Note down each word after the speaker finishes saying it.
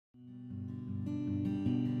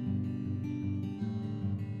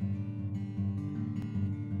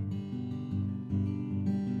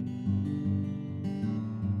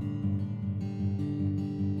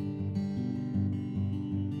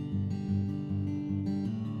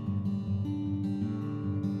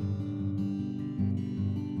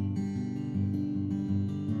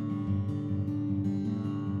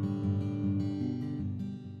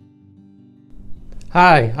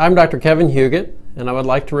Hi, I'm Dr. Kevin Huguet, and I would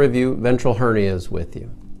like to review ventral hernias with you.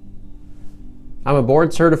 I'm a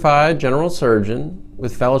board-certified general surgeon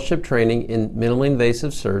with fellowship training in minimally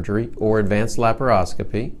invasive surgery or advanced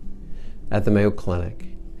laparoscopy at the Mayo Clinic.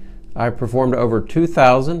 I've performed over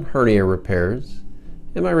 2,000 hernia repairs,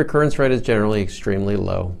 and my recurrence rate is generally extremely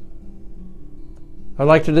low. I'd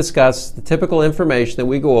like to discuss the typical information that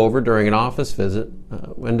we go over during an office visit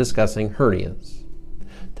when discussing hernias.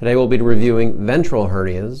 Today we'll be reviewing ventral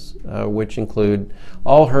hernias, which include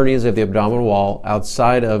all hernias of the abdominal wall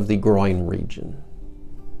outside of the groin region.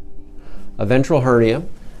 A ventral hernia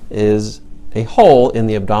is a hole in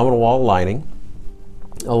the abdominal wall lining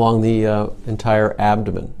along the entire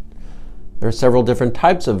abdomen. There are several different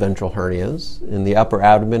types of ventral hernias. In the upper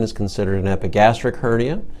abdomen is considered an epigastric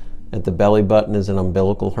hernia. At the belly button is an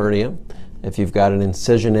umbilical hernia. If you've got an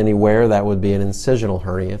incision anywhere, that would be an incisional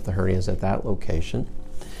hernia if the hernia is at that location.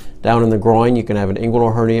 Down in the groin, you can have an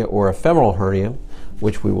inguinal hernia or a femoral hernia,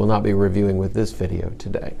 which we will not be reviewing with this video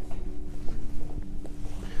today.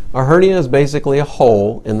 A hernia is basically a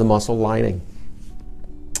hole in the muscle lining,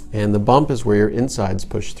 and the bump is where your insides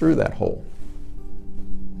push through that hole.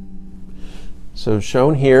 So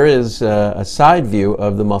shown here is a side view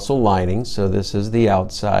of the muscle lining. So this is the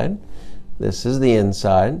outside, this is the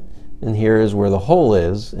inside, and here is where the hole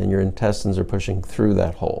is, and your intestines are pushing through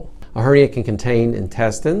that hole. A hernia can contain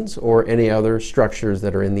intestines or any other structures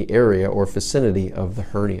that are in the area or vicinity of the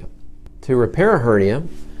hernia. To repair a hernia,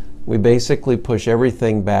 we basically push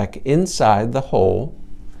everything back inside the hole,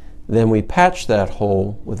 then we patch that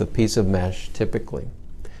hole with a piece of mesh typically.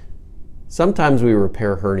 Sometimes we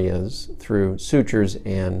repair hernias through sutures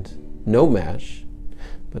and no mesh,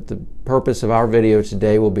 but the purpose of our video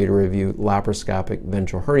today will be to review laparoscopic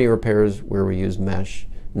ventral hernia repairs where we use mesh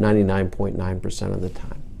 99.9% of the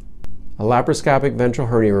time. A laparoscopic ventral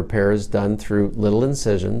hernia repair is done through little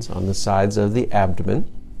incisions on the sides of the abdomen,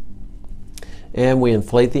 and we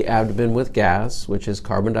inflate the abdomen with gas, which is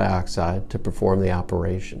carbon dioxide, to perform the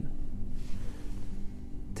operation.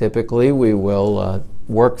 Typically, we will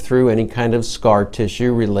work through any kind of scar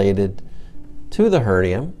tissue related to the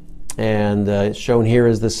hernia, and shown here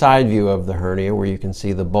is the side view of the hernia where you can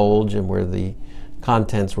see the bulge and where the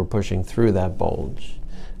contents were pushing through that bulge.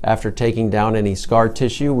 After taking down any scar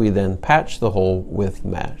tissue, we then patch the hole with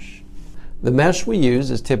mesh. The mesh we use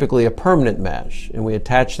is typically a permanent mesh, and we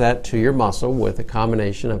attach that to your muscle with a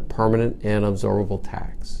combination of permanent and absorbable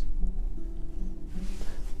tacks.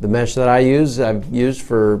 The mesh that I've used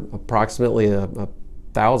for approximately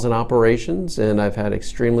 1,000 operations, and I've had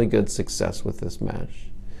extremely good success with this mesh.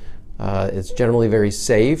 It's generally very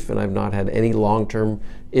safe, and I've not had any long-term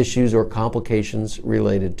issues or complications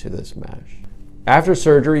related to this mesh. After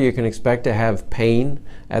surgery, you can expect to have pain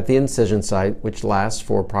at the incision site, which lasts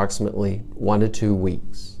for approximately 1 to 2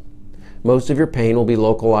 weeks. Most of your pain will be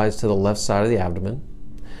localized to the left side of the abdomen.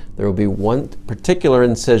 There will be one particular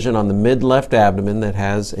incision on the mid-left abdomen that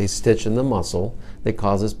has a stitch in the muscle that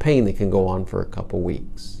causes pain that can go on for a couple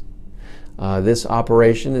weeks. This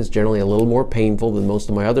operation is generally a little more painful than most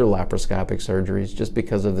of my other laparoscopic surgeries just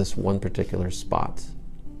because of this one particular spot.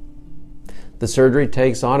 The surgery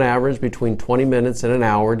takes on average between 20 minutes and an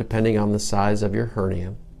hour depending on the size of your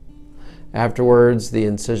hernia. Afterwards, the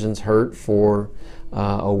incisions hurt for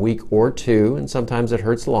a week or two, and sometimes it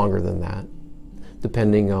hurts longer than that,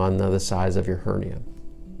 depending on the size of your hernia.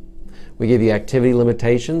 We give you activity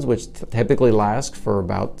limitations, which typically last for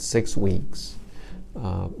about 6 weeks.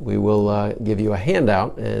 We will give you a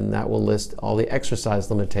handout, and that will list all the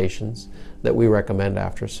exercise limitations that we recommend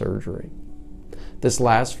after surgery. This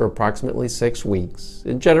lasts for approximately 6 weeks.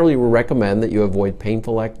 And generally, we recommend that you avoid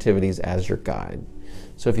painful activities as your guide.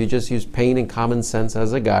 So if you just use pain and common sense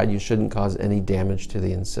as a guide, you shouldn't cause any damage to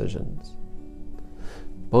the incisions.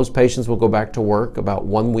 Most patients will go back to work about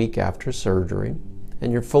 1 week after surgery,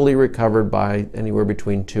 and you're fully recovered by anywhere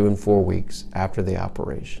between 2 and 4 weeks after the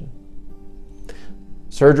operation.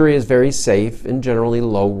 Surgery is very safe and generally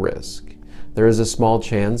low risk. There is a small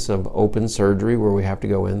chance of open surgery where we have to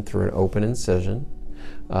go in through an open incision.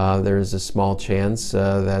 There is a small chance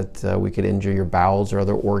that we could injure your bowels or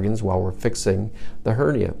other organs while we're fixing the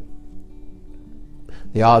hernia.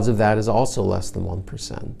 The odds of that is also less than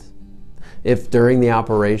 1%. If during the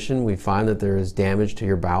operation we find that there is damage to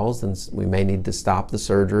your bowels, then we may need to stop the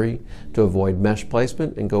surgery to avoid mesh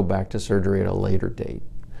placement and go back to surgery at a later date.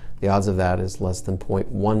 The odds of that is less than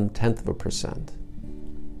 0.1%.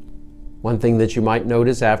 One thing that you might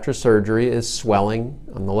notice after surgery is swelling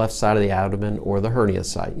on the left side of the abdomen or the hernia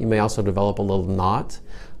site. You may also develop a little knot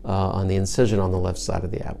on the incision on the left side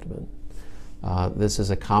of the abdomen. This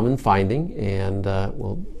is a common finding and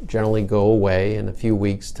will generally go away in a few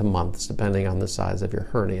weeks to months depending on the size of your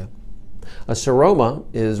hernia. A seroma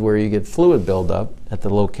is where you get fluid buildup at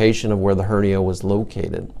the location of where the hernia was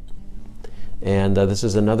located. And this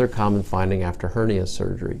is another common finding after hernia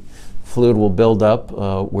surgery. Fluid will build up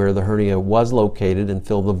where the hernia was located and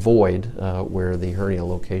fill the void where the hernia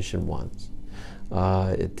location was.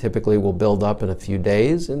 It typically will build up in a few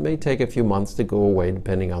days and may take a few months to go away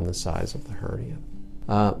depending on the size of the hernia.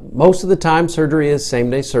 Most of the time surgery is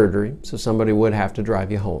same-day surgery, so somebody would have to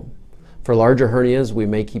drive you home. For larger hernias, we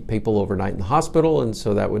may keep people overnight in the hospital, and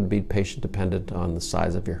so that would be patient dependent on the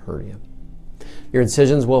size of your hernia. Your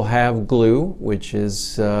incisions will have glue, which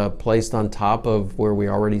is placed on top of where we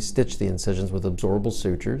already stitched the incisions with absorbable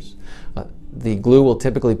sutures. The glue will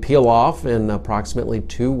typically peel off in approximately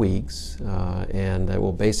 2 weeks, and it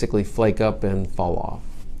will basically flake up and fall off.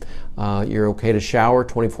 You're okay to shower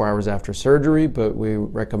 24 hours after surgery, but we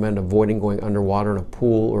recommend avoiding going underwater in a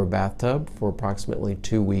pool or a bathtub for approximately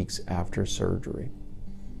 2 weeks after surgery.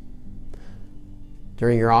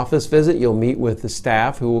 During your office visit, you'll meet with the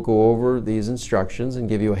staff who will go over these instructions and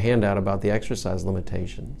give you a handout about the exercise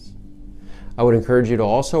limitations. I would encourage you to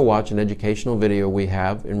also watch an educational video we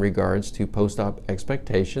have in regards to post-op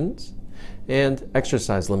expectations and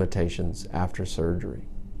exercise limitations after surgery.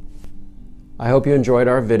 I hope you enjoyed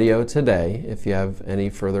our video today. If you have any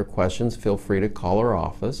further questions, feel free to call our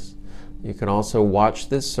office. You can also watch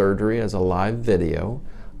this surgery as a live video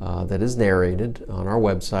that is narrated on our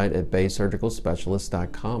website at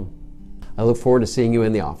baysurgicalspecialist.com. I look forward to seeing you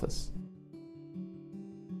in the office.